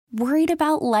Worried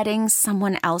about letting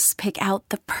someone else pick out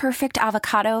the perfect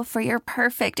avocado for your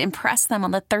perfect impress them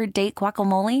on the third date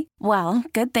guacamole? Well,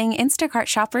 good thing Instacart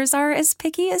shoppers are as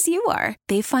picky as you are.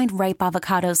 They find ripe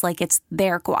avocados like it's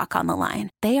their guac on the line.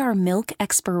 They are milk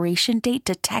expiration date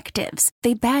detectives.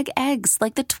 They bag eggs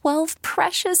like the 12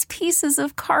 precious pieces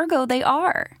of cargo they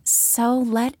are. So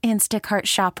let Instacart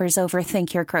shoppers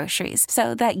overthink your groceries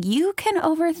so that you can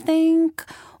overthink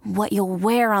what you'll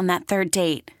wear on that third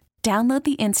date. Download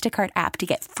the Instacart app to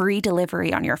get free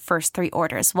delivery on your first 3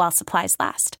 orders while supplies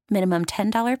last. Minimum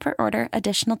 $10 per order.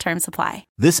 Additional terms apply.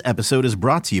 This episode is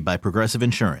brought to you by Progressive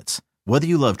Insurance. Whether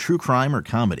you love true crime or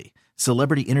comedy,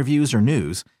 celebrity interviews or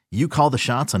news, you call the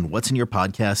shots on what's in your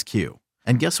podcast queue.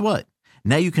 And guess what?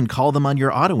 Now you can call them on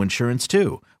your auto insurance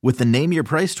too with the Name Your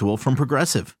Price tool from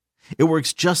Progressive. It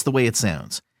works just the way it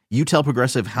sounds. You tell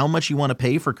Progressive how much you want to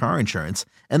pay for car insurance,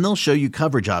 and they'll show you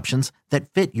coverage options that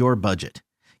fit your budget.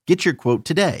 Get your quote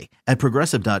today at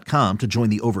Progressive.com to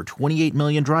join the over 28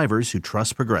 million drivers who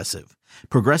trust Progressive.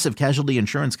 Progressive Casualty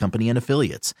Insurance Company and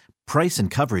Affiliates. Price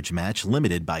and coverage match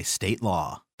limited by state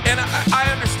law. And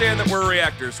I understand that we're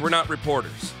reactors. We're not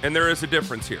reporters. And there is a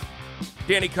difference here.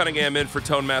 Danny Cunningham in for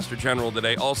Tone Master General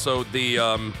today. Also,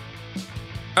 I'm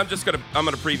gonna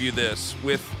preview this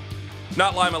with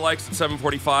Not Lima Likes at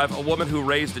 7:45. A woman who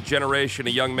raised a generation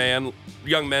of young men,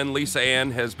 Lisa Ann,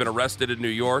 has been arrested in New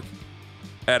York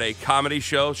at a comedy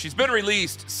show. She's been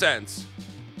released since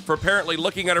for apparently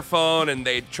looking at her phone, and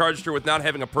they charged her with not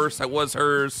having a purse that was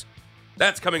hers.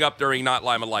 That's coming up during Not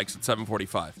Lima Likes at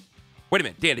 7:45. Wait a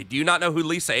minute, Danny, do you not know who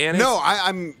Lisa Ann is? No,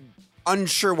 I'm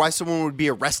unsure why someone would be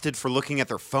arrested for looking at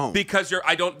their phone. Because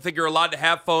I don't think you're allowed to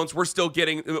have phones. We're still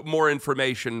getting more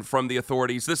information from the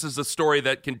authorities. This is a story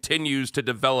that continues to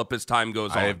develop as time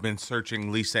goes on. I have been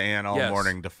searching Lisa Ann all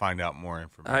morning to find out more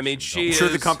information. I mean, I'm sure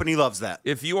the company loves that.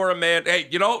 If you are a man, hey,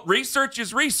 research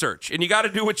is research, and you got to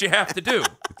do what you have to do.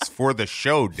 It's for the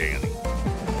show, Danny.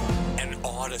 An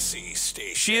Odyssey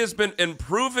station. She has been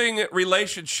improving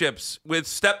relationships with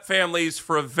step families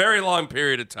for a very long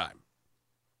period of time.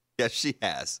 Yes, she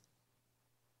has.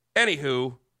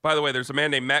 Anywho, by the way, there's a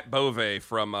man named Matt Bove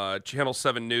from Channel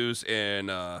 7 News in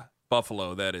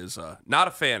Buffalo that is not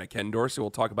a fan of Ken Dorsey.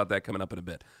 We'll talk about that coming up in a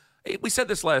bit. We said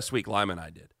this last week, Lyman and I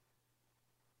did.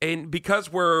 And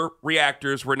because we're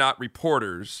reactors, we're not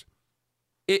reporters,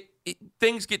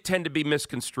 things tend to be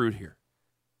misconstrued here.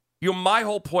 My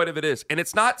whole point of it is, and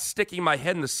it's not sticking my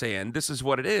head in the sand, this is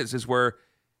what it is where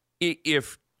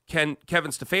if Kevin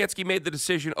Stefanski made the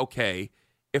decision, okay.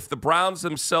 If the Browns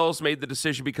themselves made the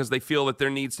decision because they feel that there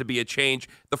needs to be a change,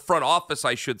 the front office,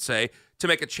 I should say, to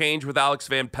make a change with Alex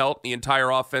Van Pelt and the entire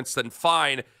offense, then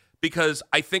fine, because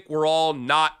I think we're all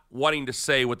not wanting to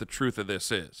say what the truth of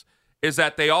this is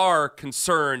that they are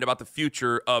concerned about the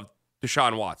future of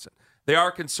Deshaun Watson. They are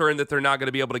concerned that they're not going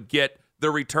to be able to get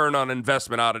the return on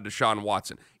investment out of Deshaun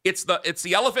Watson. It's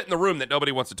the elephant in the room that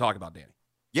nobody wants to talk about, Danny.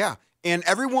 Yeah. And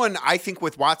everyone, I think,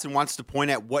 with Watson wants to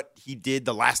point at what he did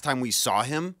the last time we saw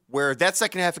him, where that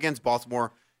second half against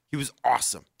Baltimore, he was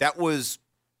awesome. That was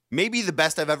maybe the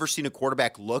best I've ever seen a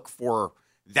quarterback look for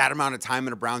that amount of time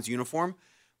in a Browns uniform.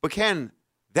 But, Ken,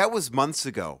 that was months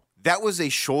ago. That was a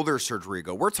shoulder surgery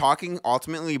ago. We're talking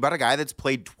ultimately about a guy that's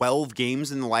played 12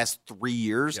 games in the last 3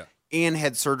 years and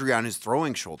had surgery on his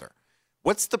throwing shoulder.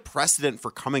 What's the precedent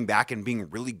for coming back and being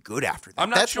really good after that?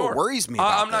 I'm not That's sure. what worries me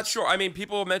about I'm not sure. I mean,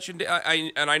 people have mentioned,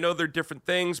 and I know they're different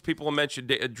things. People have mentioned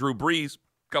Drew Brees,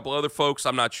 a couple other folks.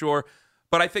 I'm not sure.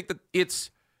 But I think that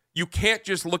you can't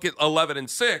just look at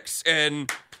 11-6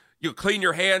 and you clean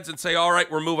your hands and say, all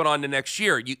right, we're moving on to next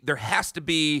year. There has to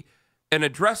be an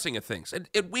addressing of things. And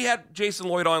we had Jason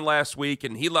Lloyd on last week,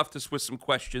 and he left us with some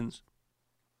questions.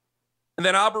 And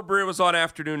then Albert Breer was on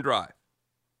Afternoon Drive.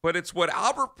 But it's what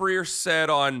Albert Breer said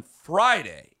on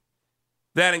Friday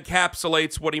that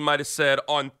encapsulates what he might have said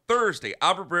on Thursday.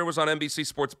 Albert Breer was on NBC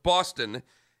Sports Boston,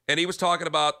 and he was talking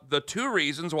about the 2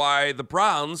 reasons why the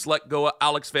Browns let go of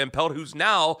Alex Van Pelt, who's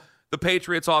now the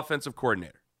Patriots' offensive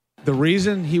coordinator. The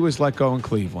reason he was let go in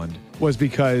Cleveland was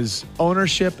because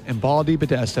ownership and Paul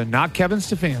DePodesta, not Kevin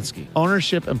Stefanski,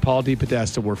 ownership and Paul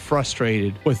DePodesta were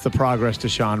frustrated with the progress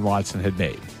Deshaun Watson had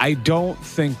made. I don't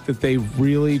think that they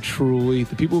really, truly,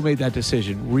 the people who made that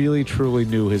decision really, truly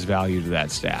knew his value to that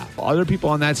staff. Other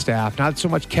people on that staff, not so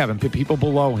much Kevin, but people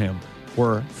below him,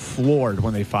 were floored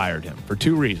when they fired him for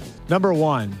 2 reasons. Number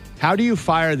one, how do you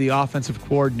fire the offensive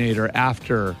coordinator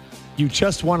after you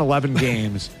just won 11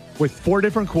 games with 4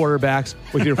 different quarterbacks,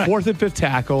 with your 4th and 5th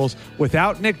tackles,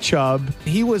 without Nick Chubb?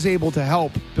 He was able to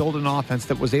help build an offense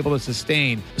that was able to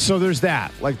sustain. So there's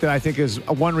that. That I think is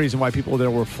one reason why people there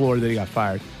were floored that he got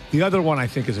fired. The other one I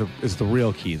think is the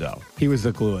real key, though. He was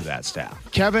the glue of that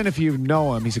staff. Kevin, if you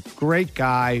know him, he's a great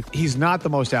guy. He's not the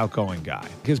most outgoing guy.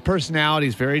 His personality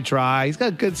is very dry. He's got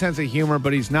a good sense of humor,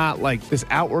 but he's not like this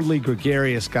outwardly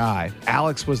gregarious guy.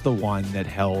 Alex was the one that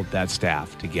held that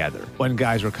staff together. When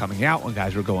guys were coming out, when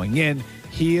guys were going in,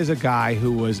 he is a guy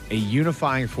who was a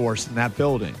unifying force in that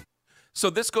building. So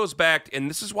this goes back, and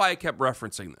this is why I kept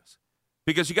referencing this.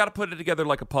 Because you got to put it together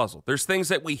like a puzzle. There's things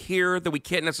that we hear that we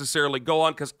can't necessarily go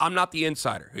on because I'm not the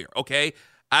insider here, okay?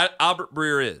 Albert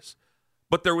Breer is.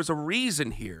 But there was a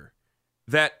reason here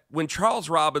that when Charles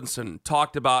Robinson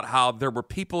talked about how there were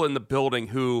people in the building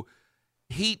who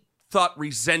he thought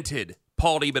resented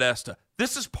Paul DiPodesta,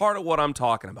 this is part of what I'm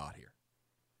talking about here.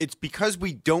 It's because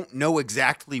we don't know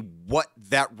exactly what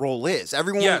that role is.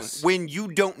 Everyone, yes. When you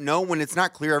don't know, when it's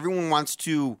not clear, everyone wants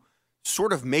to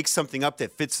sort of make something up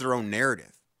that fits their own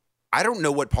narrative. I don't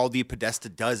know what Paul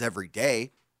DiPodesta does every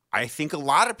day. I think a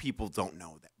lot of people don't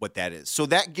know what that is. So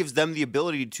that gives them the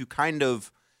ability to kind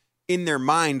of, in their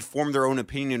mind, form their own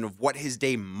opinion of what his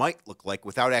day might look like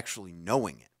without actually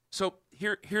knowing it. So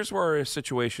here's where a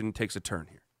situation takes a turn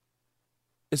here.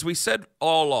 As we said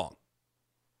all along,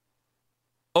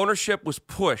 ownership was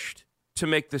pushed to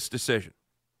make this decision.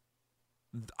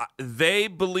 They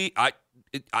believe...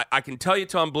 I can tell you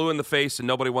till I'm blue in the face and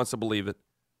nobody wants to believe it,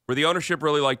 where the ownership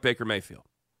really liked Baker Mayfield.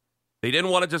 They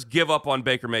didn't want to just give up on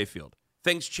Baker Mayfield.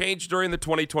 Things changed during the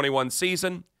 2021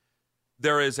 season.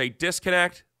 There is a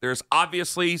disconnect. There's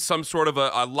obviously some sort of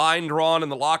a line drawn in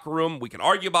the locker room. We can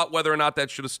argue about whether or not that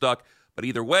should have stuck, but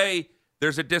either way,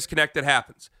 there's a disconnect that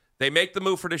happens. They make the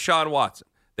move for Deshaun Watson.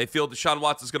 They feel Deshaun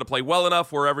Watson's going to play well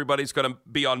enough where everybody's going to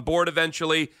be on board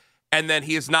eventually, and then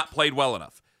he has not played well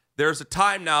enough. There's a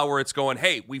time now where it's going,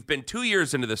 hey, we've been 2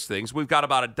 years into this thing. So we've got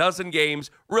about a dozen games,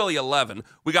 really 11.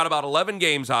 We got about 11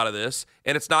 games out of this,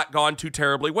 and it's not gone too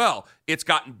terribly well. It's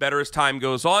gotten better as time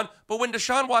goes on. But when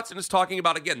Deshaun Watson is talking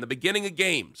about, again, the beginning of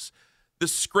games, the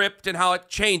script and how it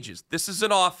changes, this is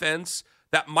an offense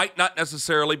that might not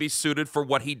necessarily be suited for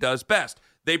what he does best.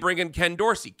 They bring in Ken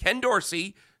Dorsey. Ken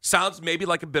Dorsey sounds maybe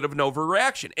like a bit of an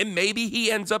overreaction, and maybe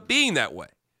he ends up being that way.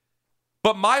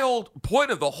 But my old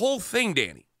point of the whole thing,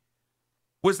 Danny,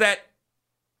 was that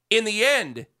in the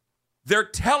end, they're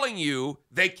telling you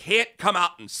they can't come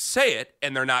out and say it,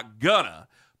 and they're not gonna,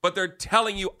 but they're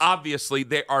telling you, obviously,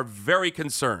 they are very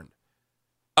concerned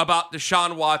about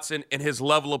Deshaun Watson and his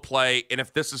level of play, and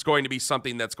if this is going to be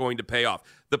something that's going to pay off.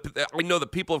 I know the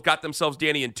people have got themselves,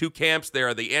 Danny, in two camps. They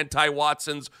are the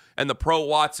anti-Watsons and the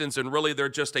pro-Watsons, and really they're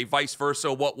just a vice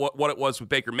versa, what it was with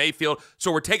Baker Mayfield.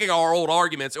 So we're taking our old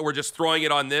arguments, and we're just throwing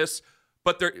it on this.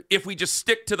 But if we just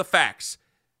stick to the facts,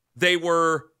 they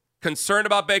were concerned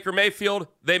about Baker Mayfield.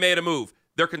 They made a move.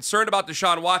 They're concerned about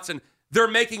Deshaun Watson. They're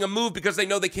making a move because they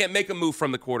know they can't make a move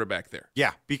from the quarterback there.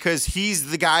 Yeah, because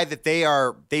he's the guy that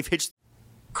they've hitched.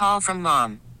 Call from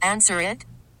mom. Answer it.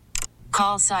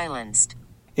 Call silenced.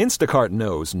 Instacart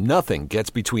knows nothing gets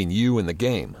between you and the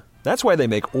game. That's why they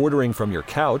make ordering from your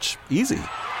couch easy.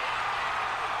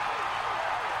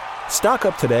 Stock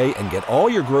up today and get all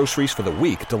your groceries for the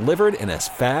week delivered in as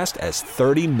fast as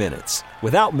 30 minutes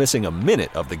without missing a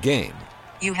minute of the game.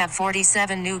 You have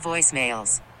 47 new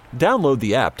voicemails. Download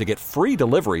the app to get free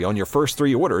delivery on your first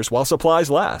 3 orders while supplies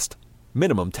last.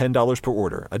 Minimum $10 per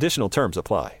order. Additional terms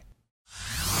apply.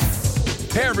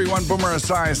 Hey everyone, Boomer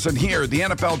Esiason here. The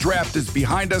NFL Draft is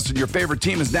behind us and your favorite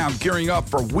team is now gearing up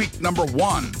for week number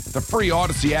 1. The free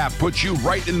Odyssey app puts you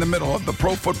right in the middle of the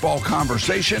pro football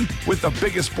conversation with the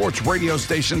biggest sports radio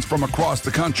stations from across the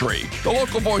country. The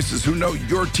local voices who know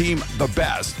your team the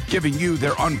best, giving you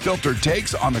their unfiltered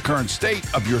takes on the current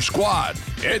state of your squad.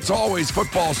 It's always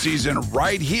football season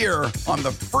right here on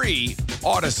the free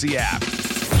Odyssey app.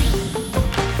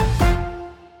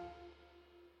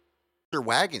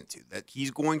 Wagon to that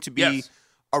he's going to be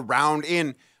around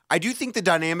in. I do think the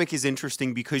dynamic is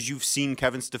interesting because you've seen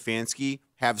Kevin Stefanski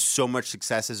have so much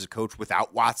success as a coach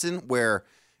without Watson, where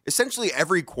essentially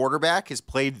every quarterback has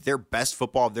played their best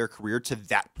football of their career to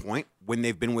that point when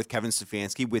they've been with Kevin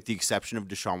Stefanski, with the exception of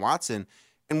Deshaun Watson.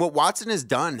 And what Watson has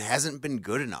done hasn't been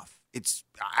good enough.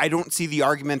 I don't see the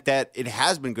argument that it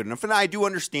has been good enough. And I do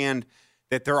understand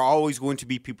that there are always going to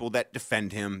be people that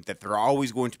defend him, that there are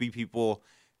always going to be people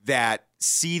that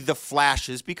see the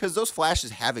flashes, because those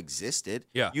flashes have existed.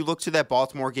 Yeah. You look to that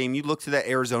Baltimore game, you look to that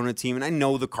Arizona team, and I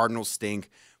know the Cardinals stink,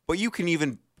 but you can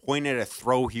even point at a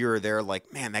throw here or there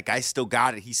like, man, that guy still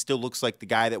got it. He still looks like the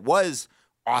guy that was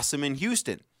awesome in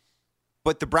Houston.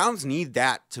 But the Browns need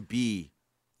that to be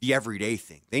the everyday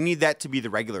thing. They need that to be the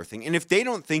regular thing. And if they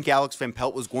don't think Alex Van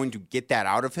Pelt was going to get that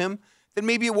out of him, then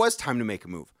maybe it was time to make a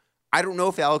move. I don't know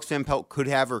if Alex Van Pelt could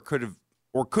have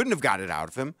or couldn't have got it out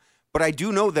of him. But I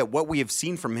do know that what we have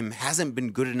seen from him hasn't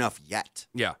been good enough yet.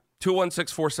 Yeah.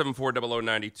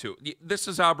 216-474-0092. This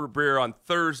is Albert Breer on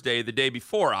Thursday, the day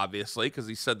before, obviously, because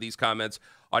he said these comments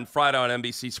on Friday on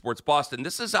NBC Sports Boston.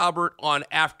 This is Albert on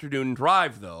Afternoon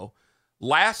Drive, though,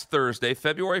 last Thursday,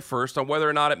 February 1st, on whether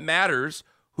or not it matters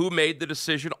who made the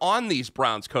decision on these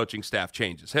Browns coaching staff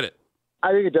changes. Hit it.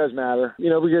 I think it does matter,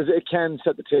 because it can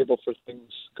set the table for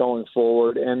things going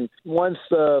forward. And once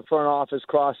the front office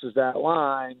crosses that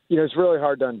line, it's really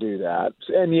hard to undo that.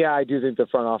 And, yeah, I do think the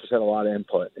front office had a lot of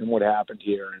input in what happened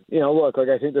here. And, look,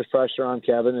 I think there's pressure on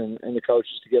Kevin and the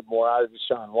coaches to get more out of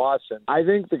Deshaun Watson. I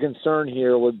think the concern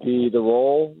here would be the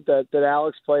role that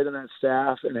Alex played on that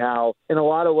staff and how, in a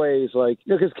lot of ways,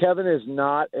 because Kevin is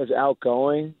not as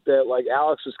outgoing, that,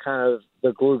 Alex was kind of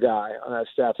the glue guy on that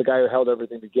staff, the guy who held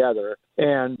everything together.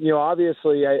 And,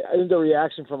 obviously, I think the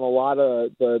reaction from a lot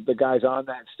of the guys on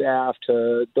that staff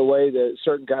to the way that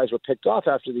certain guys were picked off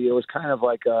after the year was kind of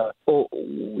like, what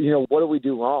do we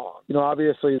do wrong?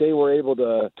 Obviously, they were able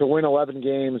to win 11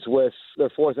 games with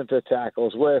their fourth and fifth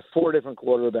tackles, with 4 different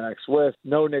quarterbacks, with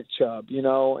no Nick Chubb,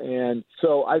 and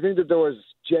so I think that there was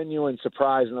genuine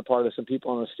surprise on the part of some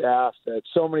people on the staff that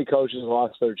so many coaches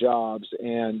lost their jobs,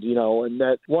 and and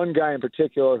that one guy in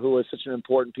particular who was such an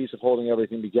important piece of holding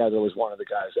everything together was one of the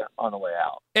guys on the way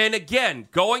out. And again,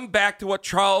 going back to what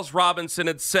Charles Robinson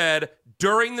had said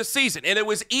during the season, and it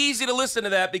was easy to listen to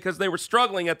that because they were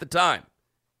struggling at the time.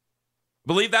 I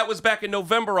believe that was back in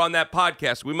November on that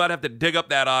podcast. We might have to dig up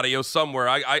that audio somewhere.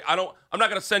 I'm not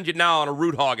going to send you now on a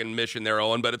root hogging mission there,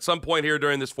 Owen, but at some point here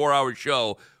during this 4-hour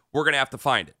show, we're going to have to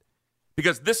find it.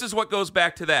 Because this is what goes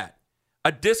back to that.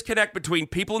 A disconnect between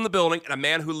people in the building and a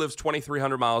man who lives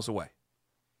 2,300 miles away.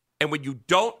 And when you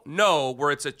don't know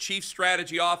where it's a chief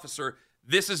strategy officer,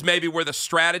 this is maybe where the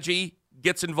strategy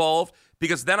gets involved.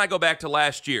 Because then I go back to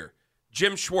last year.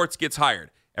 Jim Schwartz gets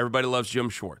hired. Everybody loves Jim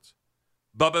Schwartz.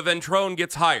 Bubba Ventrone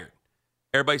gets hired.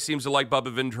 Everybody seems to like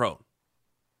Bubba Ventrone.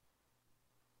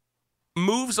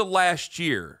 Moves of last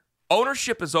year.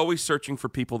 Ownership is always searching for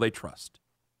people they trust.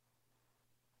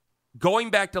 Going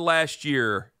back to last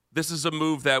year, this is a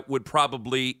move that would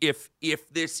probably, if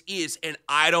this is, and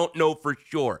I don't know for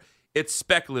sure, it's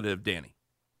speculative, Danny.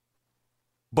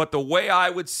 But the way I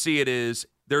would see it is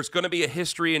there's going to be a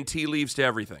history and tea leaves to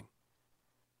everything.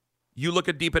 You look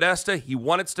at DePodesta, he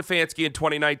wanted Stefanski in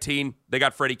 2019. They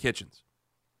got Freddie Kitchens.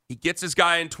 He gets his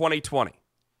guy in 2020.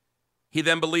 He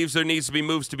then believes there needs to be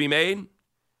moves to be made.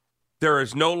 There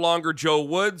is no longer Joe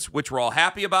Woods, which we're all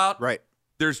happy about. Right.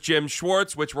 There's Jim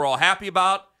Schwartz, which we're all happy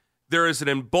about. There is an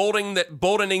emboldening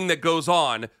that goes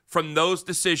on from those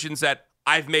decisions that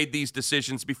I've made these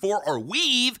decisions before, or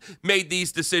we've made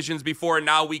these decisions before, and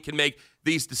now we can make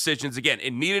these decisions again.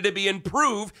 It needed to be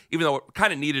improved, even though it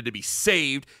kind of needed to be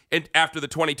saved after the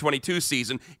 2022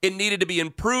 season. It needed to be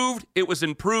improved. It was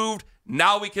improved.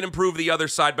 Now we can improve the other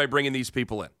side by bringing these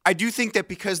people in. I do think that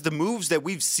because the moves that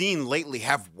we've seen lately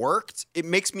have worked, it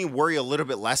makes me worry a little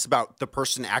bit less about the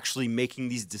person actually making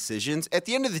these decisions. At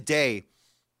the end of the day,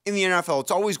 in the NFL,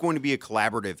 it's always going to be a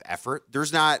collaborative effort.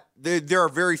 There are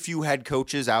very few head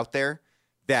coaches out there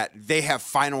that they have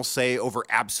final say over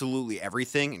absolutely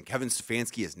everything, and Kevin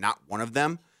Stefanski is not one of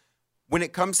them. When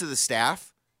it comes to the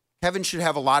staff, Kevin should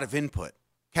have a lot of input.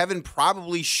 Kevin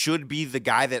probably should be the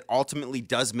guy that ultimately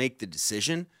does make the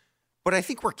decision, but I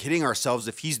think we're kidding ourselves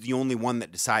if he's the only one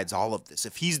that decides all of this,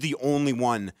 if he's the only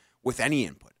one with any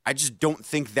input. I just don't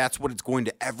think that's what it's going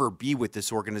to ever be with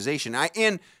this organization.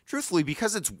 And truthfully,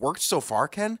 because it's worked so far,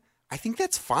 Ken, I think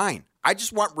that's fine. I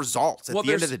just want results at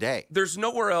the end of the day. There's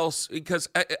nowhere else, because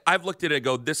I've looked at it and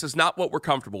go, this is not what we're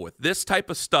comfortable with. This type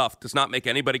of stuff does not make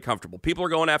anybody comfortable. People are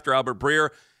going after Albert Breer,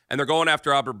 and they're going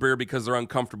after Albert Breer because they're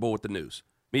uncomfortable with the news.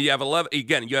 I mean, you had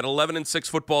 11-6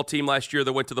 football team last year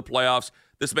that went to the playoffs.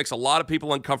 This makes a lot of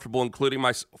people uncomfortable, including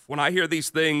myself. When I hear these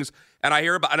things, and I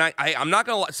hear about, and I'm not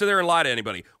going to sit there and lie to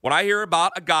anybody. When I hear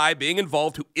about a guy being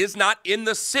involved who is not in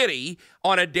the city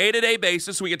on a day-to-day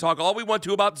basis, we can talk all we want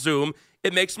to about Zoom,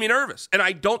 it makes me nervous. And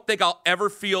I don't think I'll ever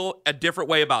feel a different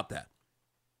way about that.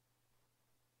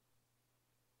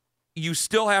 You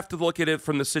still have to look at it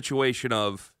from the situation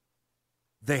of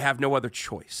they have no other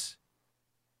choice.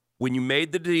 When you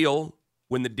made the deal,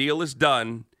 when the deal is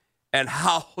done, and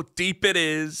how deep it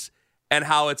is, and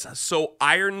how it's so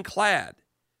ironclad,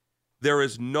 there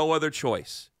is no other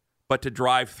choice but to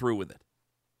drive through with it.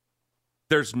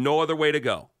 There's no other way to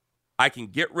go. I can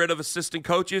get rid of assistant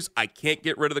coaches. I can't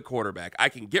get rid of the quarterback. I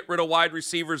can get rid of wide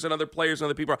receivers and other players and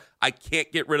other people. I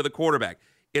can't get rid of the quarterback.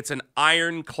 It's an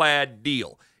ironclad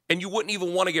deal. and you wouldn't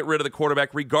even want to get rid of the quarterback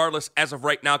regardless as of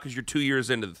right now because you're 2 years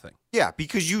into the thing. Yeah,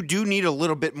 because you do need a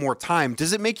little bit more time.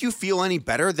 Does it make you feel any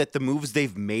better that the moves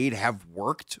they've made have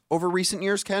worked over recent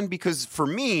years, Ken? Because for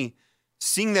me,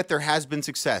 seeing that there has been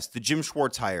success, the Jim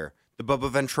Schwartz hire, the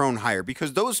Bubba Ventrone hire,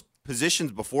 because those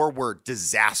positions before were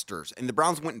disasters, and the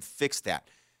Browns went and fixed that.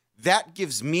 That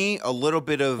gives me a little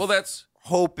bit of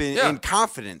hope and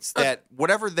confidence that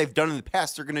whatever they've done in the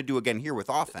past, they're going to do again here with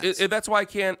offense. That's why I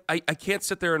can't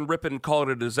sit there and rip it and call it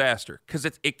a disaster, because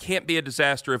it can't be a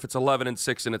disaster if it's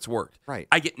 11-6 and it's worked. Right.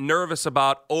 I get nervous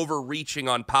about overreaching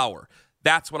on power.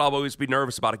 That's what I'll always be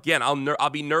nervous about. Again, I'll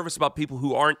be nervous about people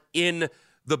who aren't in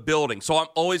the building. So I'm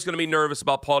always going to be nervous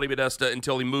about Paul DePodesta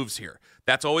until he moves here.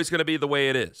 That's always going to be the way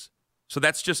it is. So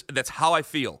that's how I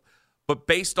feel. But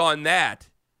based on that,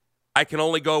 I can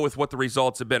only go with what the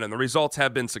results have been, and the results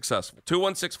have been successful.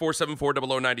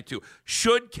 216-474-0092.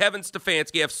 Should Kevin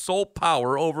Stefanski have sole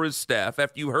power over his staff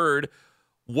after you heard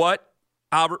what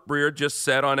Albert Breer just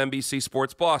said on NBC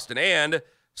Sports Boston? And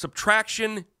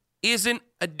subtraction isn't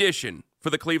addition for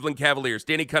the Cleveland Cavaliers.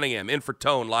 Danny Cunningham in for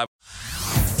Tone live.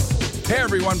 Hey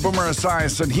everyone, Boomer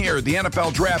Esiason here. The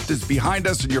NFL Draft is behind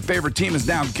us and your favorite team is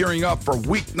now gearing up for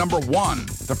week number 1.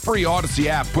 The free Odyssey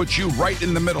app puts you right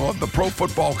in the middle of the pro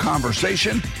football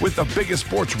conversation with the biggest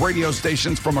sports radio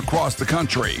stations from across the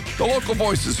country. The local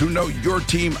voices who know your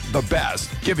team the best,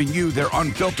 giving you their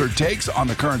unfiltered takes on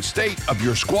the current state of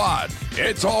your squad.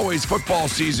 It's always football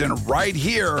season right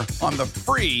here on the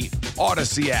free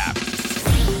Odyssey app.